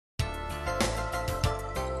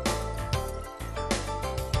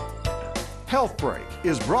HealthBreak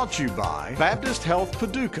is brought to you by Baptist Health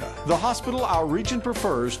Paducah, the hospital our region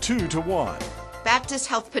prefers 2-to-1. Baptist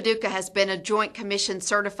Health Paducah has been a Joint Commission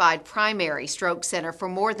certified primary stroke center for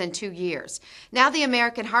more than 2 years. Now the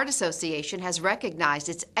American Heart Association has recognized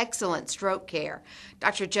its excellent stroke care.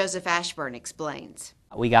 Dr. Joseph Ashburn explains.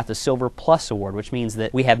 We got the Silver Plus Award, which means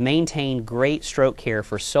that we have maintained great stroke care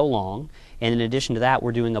for so long, and in addition to that,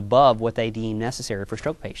 we're doing above what they deem necessary for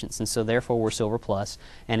stroke patients, and so therefore we're Silver Plus,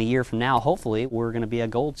 and a year from now, hopefully, we're going to be a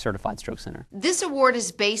Gold Certified Stroke Center. This award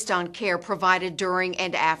is based on care provided during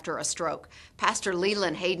and after a stroke. Pastor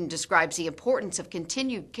Leland Hayden describes the importance of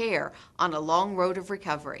continued care on a long road of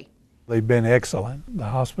recovery. They've been excellent. The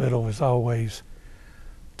hospital has always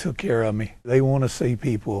took care of me. They want to see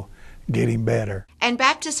people getting better. And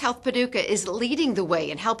Baptist Health Paducah is leading the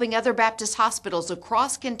way in helping other Baptist hospitals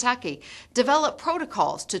across Kentucky develop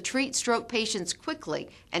protocols to treat stroke patients quickly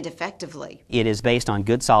and effectively. It is based on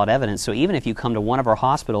good, solid evidence, so even if you come to one of our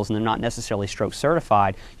hospitals and they're not necessarily stroke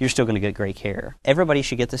certified, you're still going to get great care. Everybody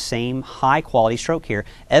should get the same high-quality stroke care.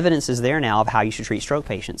 Evidence is there now of how you should treat stroke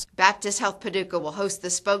patients. Baptist Health Paducah will host the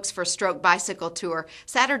Spokes for Stroke bicycle tour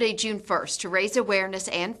Saturday, June 1st to raise awareness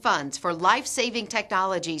and funds for life-saving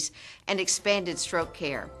technologies and expanded stroke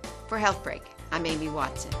care. For HealthBreak, I'm Amy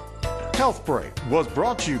Watson. HealthBreak was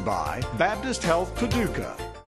brought to you by Baptist Health Paducah.